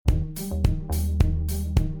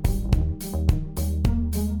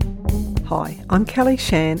Hi, I'm Kelly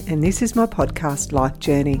Shan and this is my podcast, Life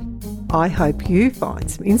Journey. I hope you find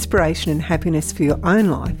some inspiration and happiness for your own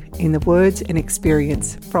life in the words and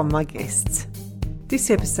experience from my guests. This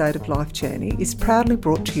episode of Life Journey is proudly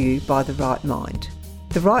brought to you by The Right Mind.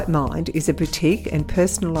 The Right Mind is a boutique and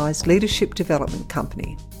personalised leadership development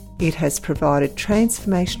company. It has provided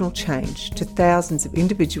transformational change to thousands of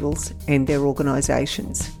individuals and their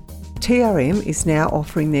organisations. TRM is now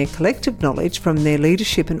offering their collective knowledge from their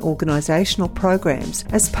leadership and organisational programs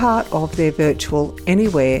as part of their virtual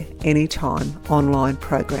Anywhere, Anytime online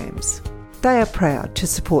programs. They are proud to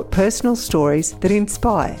support personal stories that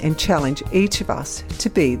inspire and challenge each of us to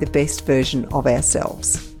be the best version of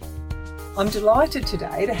ourselves. I'm delighted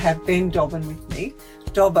today to have Ben Dobbin with me.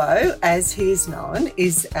 Dobbo, as he is known,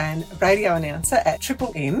 is a radio announcer at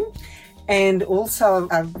Triple M, and also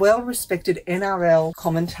a well-respected NRL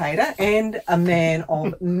commentator and a man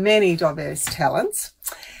of many diverse talents.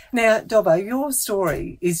 Now, Dobbo, your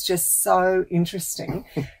story is just so interesting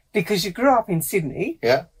because you grew up in Sydney,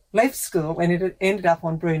 left school, and it ended up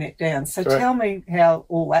on Brunette Downs. So Tell me how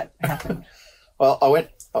all that happened. Well, I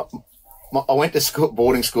went to school,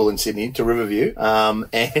 boarding school in Sydney, to Riverview,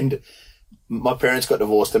 and my parents got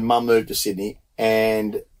divorced and Mum moved to Sydney,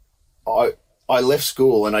 and I left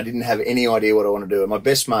school and I didn't have any idea what I want to do. And my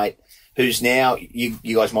best mate, who's now, you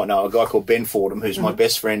guys might know, a guy called Ben Fordham, who's my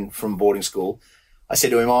best friend from boarding school. I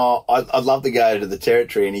said to him, I'd love to go to the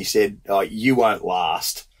Territory. And he said, you won't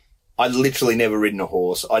last. I'd literally never ridden a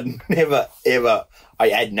horse. I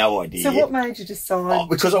had no idea. So what made you decide?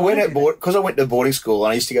 Because I went to boarding school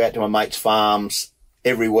and I used to go out to my mates' farms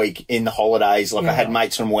every week in the holidays. I had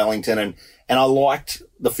mates from Wellington and I liked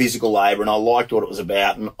the physical labour and I liked what it was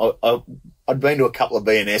about. And I'd been to a couple of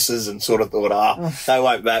BNSs and sort of thought, they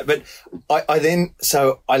won't back. But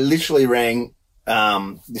I literally rang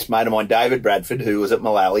this mate of mine, David Bradford, who was at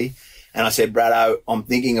Mullally, and I said, Braddo, I'm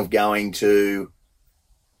thinking of going to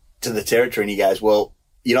the Territory. And he goes, well,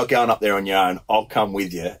 you're not going up there on your own. I'll come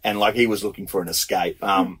with you. And he was looking for an escape.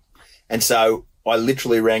 And so I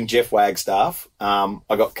literally rang Jeff Wagstaff. I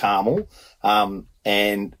got Carmel.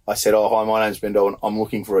 And I said, hi, my name's Ben Dobbin. I'm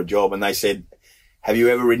looking for a job. And they said, have you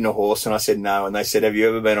ever ridden a horse? And I said, no. And they said, have you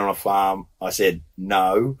ever been on a farm? I said,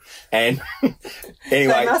 no. And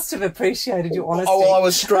anyway. They must have appreciated your honesty. Oh, well, I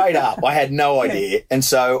was straight up. I had no idea. And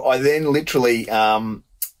so I then literally, I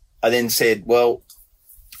then said, well,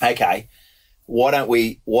 okay, why don't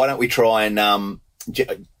we try and,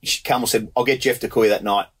 Carmel said, I'll get Jeff to call you that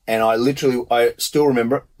night. And I still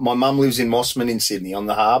remember it. My mum lives in Mossman in Sydney on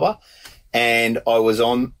the harbour. And I was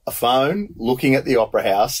on a phone looking at the Opera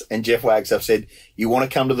House and Jeff Wagstaff said, you want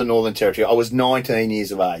to come to the Northern Territory? I was 19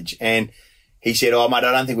 years of age. And he said, oh, mate,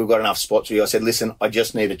 I don't think we've got enough spots for you. I said, listen, I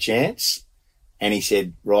just need a chance. And he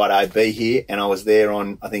said, righto, be here. And I was there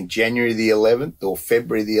on, I think, January the 11th or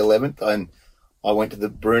February the 11th. And I went to the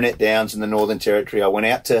Brunette Downs in the Northern Territory. I went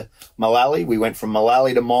out to Mullally. We went from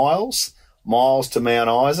Mullally to Miles to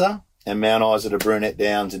Mount Isa, and Mount Isa to Brunette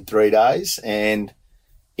Downs in 3 days. And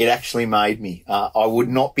it actually made me. I would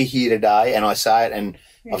not be here today, and I say it, and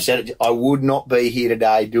I've said it, I would not be here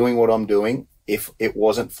today doing what I'm doing if it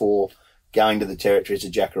wasn't for going to the Territory as a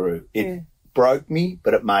jackaroo. It broke me,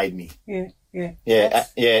 but it made me.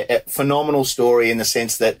 A phenomenal story in the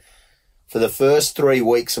sense that for the first 3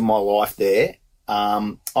 weeks of my life there,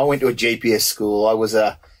 I went to a GPS school. I was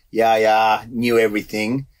a knew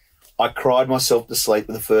everything. I cried myself to sleep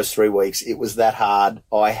for the first 3 weeks. It was that hard.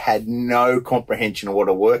 I had no comprehension of what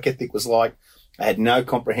a work ethic was like. I had no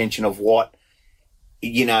comprehension of what,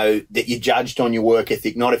 that you're judged on your work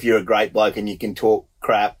ethic, not if you're a great bloke and you can talk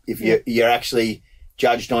crap, if you're actually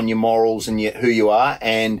judged on your morals and who you are.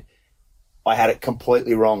 And I had it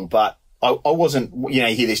completely wrong. But I wasn't, you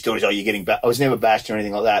hear these stories, you're getting I was never bashed or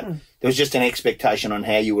anything like that. There was just an expectation on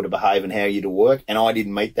how you were to behave and how you to work. And I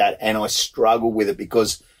didn't meet that. And I struggled with it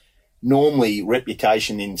because normally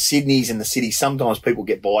reputation in Sydney's and the city, sometimes people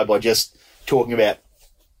get by just talking about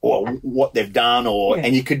what they've done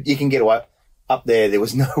and you can get away. Up there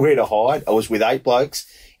was nowhere to hide. I was with 8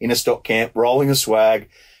 blokes in a stock camp rolling a swag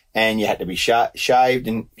and you had to be shaved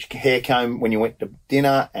and hair comb when you went to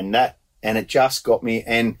dinner and it just got me.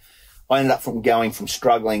 And I ended up going from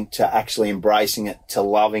struggling to actually embracing it, to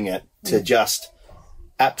loving it, to just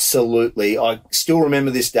absolutely. I still remember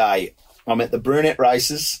this day. I'm at the Brunette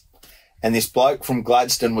races. And this bloke from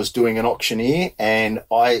Gladstone was doing an auctioneer, and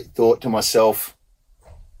I thought to myself,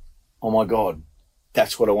 oh, my God,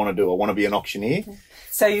 that's what I want to do. I want to be an auctioneer.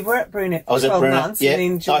 So you were at Brunette for 12 months. Yeah, and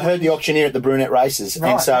enjoyed... I heard the auctioneer at the Brunette races.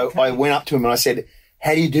 Right, and so I went up to him and I said,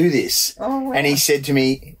 how do you do this? Oh, wow. And he said to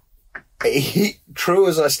me, true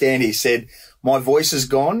as I stand, he said, my voice is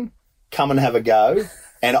gone, come and have a go.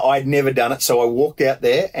 And I'd never done it, so I walked out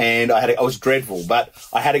there and I was dreadful, but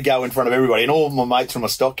I had to go in front of everybody, and all of my mates from my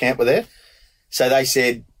stock camp were there. So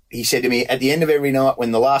he said to me, at the end of every night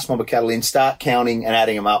when the last mob of cattle in, start counting and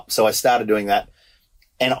adding them up. So I started doing that.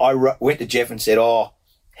 And I went to Jeff and said, how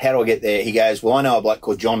do I get there? He goes, well, I know a bloke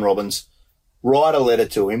called John Robbins. Write a letter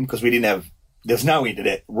to him, because there's no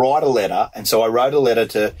internet. Write a letter. And so I wrote a letter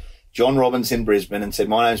to John Robbins in Brisbane and said,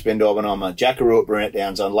 my name's Ben Dobbin. I'm a jackaroo at Brunette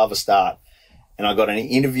Downs. I'd love a start. And I got an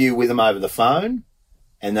interview with them over the phone,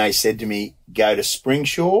 and they said to me, go to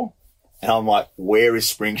Springshaw. And I'm like, where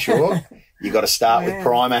is Springshaw? You got to start with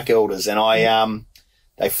Primac Elders. And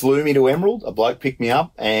they flew me to Emerald. A bloke picked me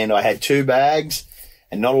up, and I had 2 bags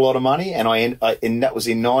and not a lot of money. And and that was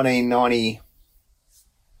in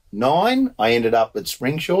 1999. I ended up at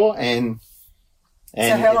Springshaw, and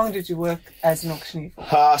so how long did you work as an auctioneer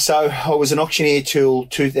for? So I was an auctioneer till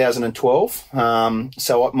 2012.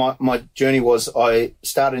 So my journey was, I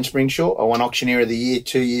started in Springshaw. I won Auctioneer of the Year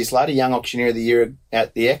 2 years later, Young Auctioneer of the Year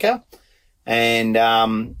at the Ekka, and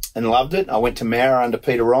loved it. I went to Mara under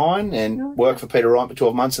Peter Ryan and worked for Peter Ryan for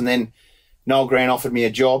 12 months, and then Noel Grant offered me a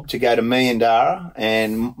job to go to Meandara,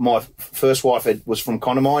 and my first wife was from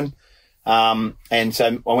Condamine. And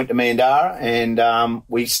so I went to Meandara, and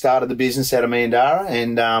we started the business out of Meandara,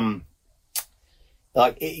 and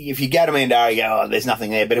like, if you go to Meandara, you go, there's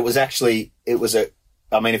nothing there, but if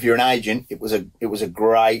you're an agent, it was a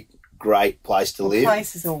great place to live. The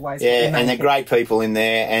place is always and they're great people in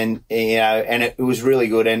there, and and it was really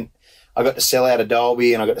good, and I got to sell out of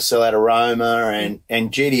Dolby, and I got to sell out of Roma,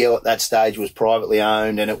 and GDL at that stage was privately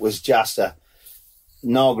owned, and it was just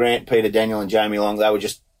Noel Grant, Peter Daniel, and Jamie Long. They were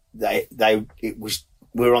just we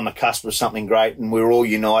were on the cusp of something great, and we were all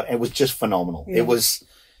united. It was just phenomenal. Yeah. It was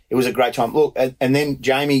a great time. Look, and then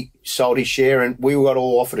Jamie sold his share, and we got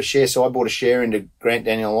all offered a share. So I bought a share into Grant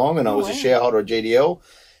Daniel Long, and I was a shareholder of GDL,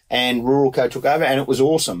 and Ruralco took over, and it was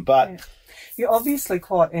awesome. But you're obviously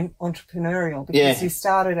quite entrepreneurial, because you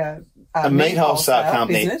started a meat wholesale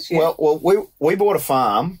company. Business, Well, we bought a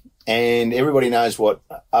farm, and everybody knows what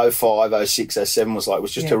 05, 06, 07 was like. It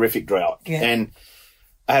was just horrific drought. Yeah. And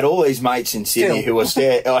I had all these mates in Sydney who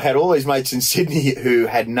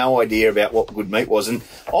had no idea about what good meat was. And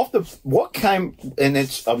I'm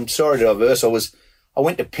sorry to diverse, I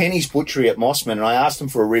went to Penny's Butchery at Mossman, and I asked them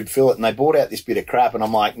for a rib fillet, and they brought out this bit of crap, and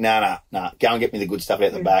I'm like, no, go and get me the good stuff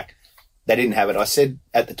out the back. They didn't have it. I said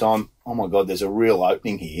at the time, oh my God, there's a real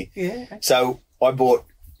opening here. Yeah. Okay. So I bought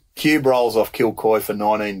cube rolls off Kilcoy for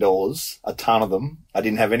 $19, a ton of them. I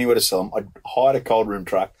didn't have anywhere to sell them. I hired a cold room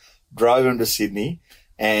truck, drove them to Sydney,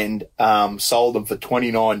 and sold them for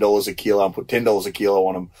 $29 a kilo, and put $10 a kilo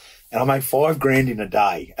on them. And I made $5,000 in a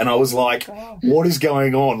day. And I was like, what is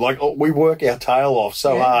going on? Like, we work our tail off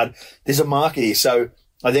so hard. There's a market here. So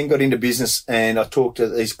I then got into business, and I talked to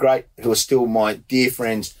these great, who are still my dear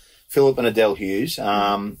friends, Philip and Adele Hughes,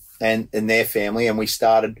 and their family. And we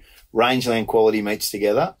started Rangeland Quality Meats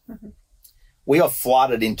together. Mm-hmm. We got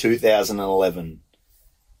flooded in 2011.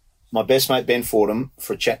 My best mate, Ben Fordham,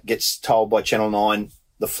 gets told by Channel 9,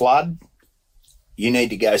 the flood, you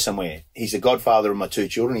need to go somewhere. He's the godfather of my 2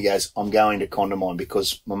 children. He goes, I'm going to Condamine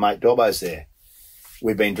because my mate Dobbo's there.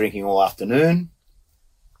 We've been drinking all afternoon.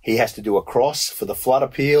 He has to do a cross for the flood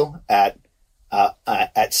appeal at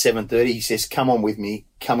 7:30. He says, come on with me.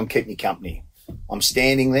 Come and keep me company. I'm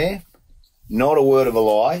standing there. Not a word of a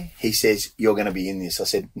lie. He says, you're going to be in this. I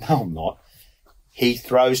said, no, I'm not. He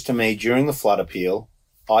throws to me during the flood appeal.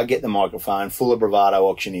 I get the microphone, full of bravado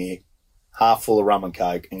auctioneer, half full of rum and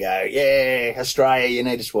coke, and go, yeah, Australia, you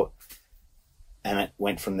need to support. And it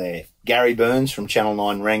went from there. Gary Burns from Channel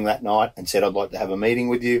 9 rang that night and said, I'd like to have a meeting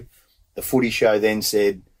with you. The Footy Show then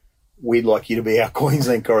said, we'd like you to be our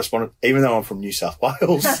Queensland correspondent, even though I'm from New South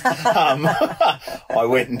Wales. I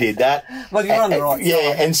went and did that. Well, you're on the right side.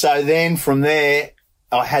 Yeah, and so then from there,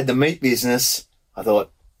 I had the meat business. I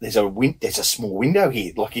thought, there's a small window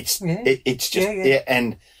here. Like, it's just,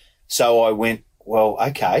 and so I went, well,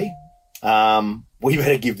 okay. We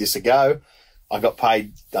better give this a go. I got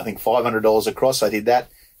paid, I think, $500 across. I did that.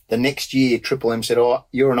 The next year, Triple M said,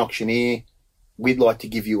 you're an auctioneer. We'd like to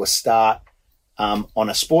give you a start on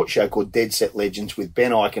a sports show called Dead Set Legends with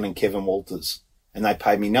Ben Eichen and Kevin Walters. And they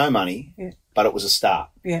paid me no money, but it was a start.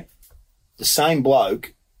 Yeah. The same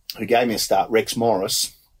bloke who gave me a start, Rex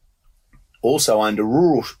Morris, also owned a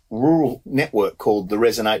rural network called the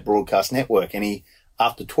Resonate Broadcast Network. And he,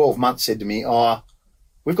 after 12 months, said to me,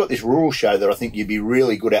 we've got this rural show that I think you'd be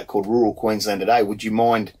really good at called Rural Queensland Today. Would you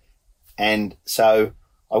mind? And so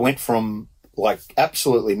I went from like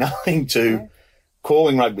absolutely nothing to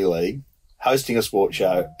calling rugby league, hosting a sports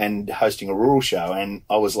show and hosting a rural show. And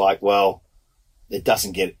I was like, well, it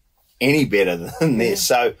doesn't get any better than this.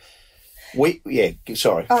 So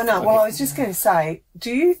sorry. Oh, no. Well, I was just going to say,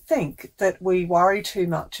 do you think that we worry too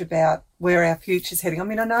much about where our future's heading? I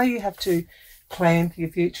mean, I know you have to plan for your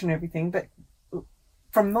future and everything, but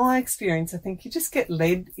from my experience, I think you just get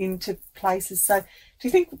led into places. So do you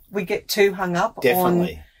think we get too hung up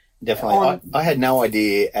Definitely. I had no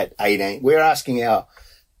idea at 18. We're asking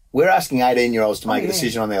 18-year-olds to make a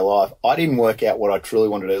decision on their life. I didn't work out what I truly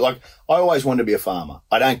wanted to do. Like, I always wanted to be a farmer.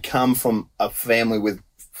 I don't come from a family with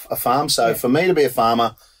a farm. So for me to be a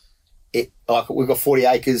farmer, we've got 40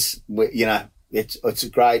 acres. It's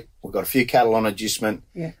great. We've got a few cattle on adjustment.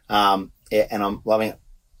 Yeah. And I'm loving it.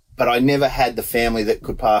 But I never had the family that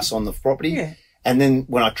could pass on the property. Yeah. And then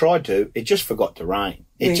when I tried to, it just forgot to rain.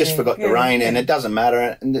 It forgot to rain, and it doesn't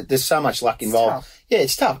matter. And there's so much luck involved.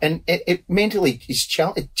 It's tough. And it mentally is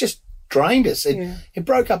challenging. It just drained us. It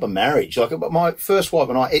broke up a marriage. Like, my first wife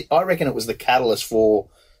and I reckon it was the catalyst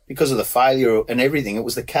because of the failure and everything, it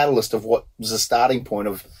was the catalyst of what was the starting point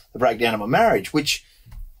of the breakdown of a marriage, which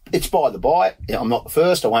it's by the by. I'm not the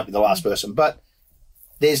first. I won't be the last person. But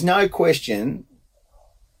there's no question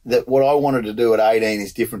that what I wanted to do at 18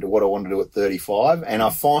 is different to what I wanted to do at 35. And I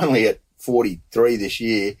finally, at 43 this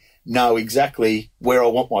year, know exactly where I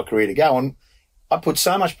want my career to go. And I put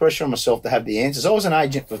so much pressure on myself to have the answers. I was an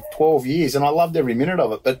agent for 12 years and I loved every minute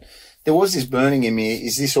of it. But there was this burning in me,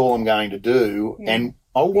 is this all I'm going to do? Yeah. And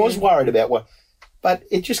I was worried about but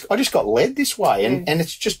I just got led this way. And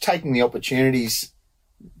it's just taking the opportunities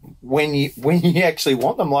when you actually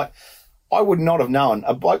want them. Like, I would not have known.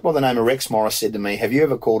 A bloke by the name of Rex Morris said to me, have you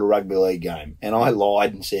ever called a rugby league game? And I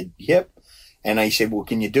lied and said, yep. And he said, well,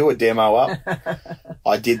 can you do a demo up?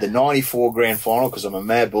 I did the 94 grand final because I'm a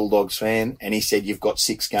mad Bulldogs fan. And he said, you've got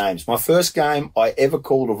 6 games. My first game I ever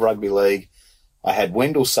called of rugby league, I had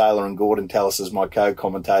Wendell Saylor and Gordon Tallis as my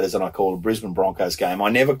co-commentators, and I called a Brisbane Broncos game. I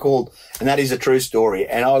never called, and that is a true story,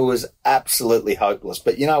 and I was absolutely hopeless.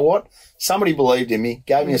 But you know what? Somebody believed in me,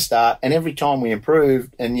 gave me a start, and every time we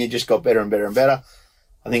improved and you just got better and better and better.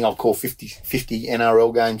 I think I've called 50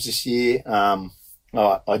 NRL games this year.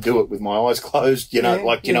 I do it with my eyes closed, you know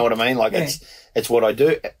what I mean? Like, it's what I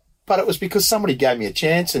do. But it was because somebody gave me a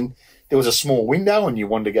chance and there was a small window and you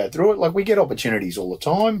wanted to go through it. Like, we get opportunities all the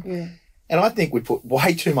time. Yeah. And I think we put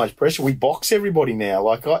way too much pressure. We box everybody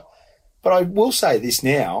now. But I will say this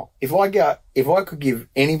now, if I could give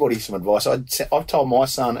anybody some advice, I've told my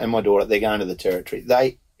son and my daughter they're going to the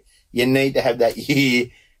Territory. You need to have that year.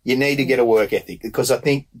 You need to get a work ethic, because I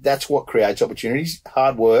think that's what creates opportunities.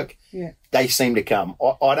 Hard work. Yeah. They seem to come.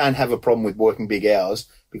 I don't have a problem with working big hours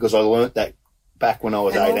because I learnt that back when I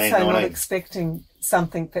was 18, 19. And also not expecting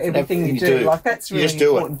something for everything you do. Like, that's really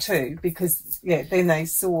important too, because, then they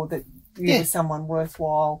saw that you were someone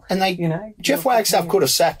worthwhile. And Jeff Wagstaff could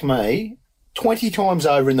have sacked me 20 times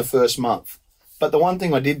over in the first month. But the one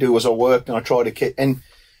thing I did do was I worked and I tried to keep, and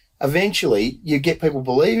eventually you get people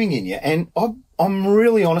believing in you. And I'm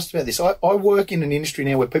really honest about this. I work in an industry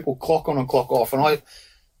now where people clock on and clock off, and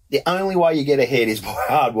the only way you get ahead is by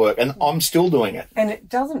hard work, and I'm still doing it. And it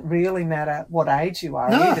doesn't really matter what age you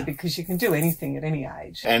are either, because you can do anything at any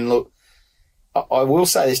age. And look, I will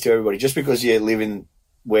say this to everybody, just because you live in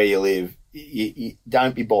where you live, you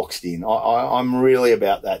don't be boxed in. I'm really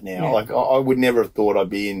about that now. Yeah. Like, I would never have thought I'd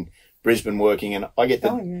be in Brisbane working, and I get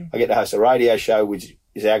to host a radio show which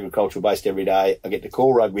is agricultural based every day. I get to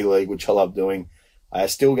call rugby league, which I love doing. I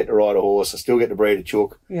still get to ride a horse. I still get to breed a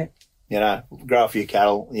chook. Yeah. Grow a few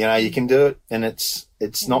cattle. You can do it, and it's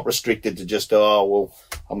not restricted to just,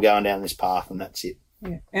 I'm going down this path and that's it.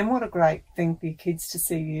 Yeah. And what a great thing for your kids to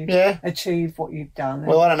see you achieve what you've done.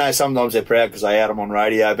 Well, I don't know. Sometimes they're proud because I out them on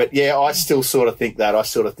radio. But, I still sort of think that. I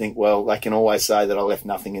sort of think, well, they can always say that I left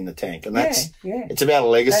nothing in the tank. And it's about a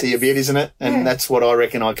legacy a bit, isn't it? And that's what I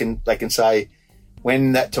reckon they can say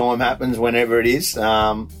when that time happens, whenever it is.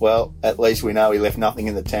 Well, at least we know he left nothing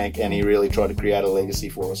in the tank and he really tried to create a legacy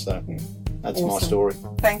for us. So that's my story.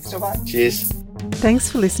 Thanks, Dwight. Cheers. Thanks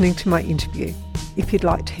for listening to my interview. If you'd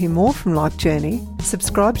like to hear more from Life Journey,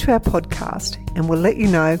 subscribe to our podcast and we'll let you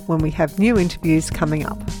know when we have new interviews coming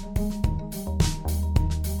up.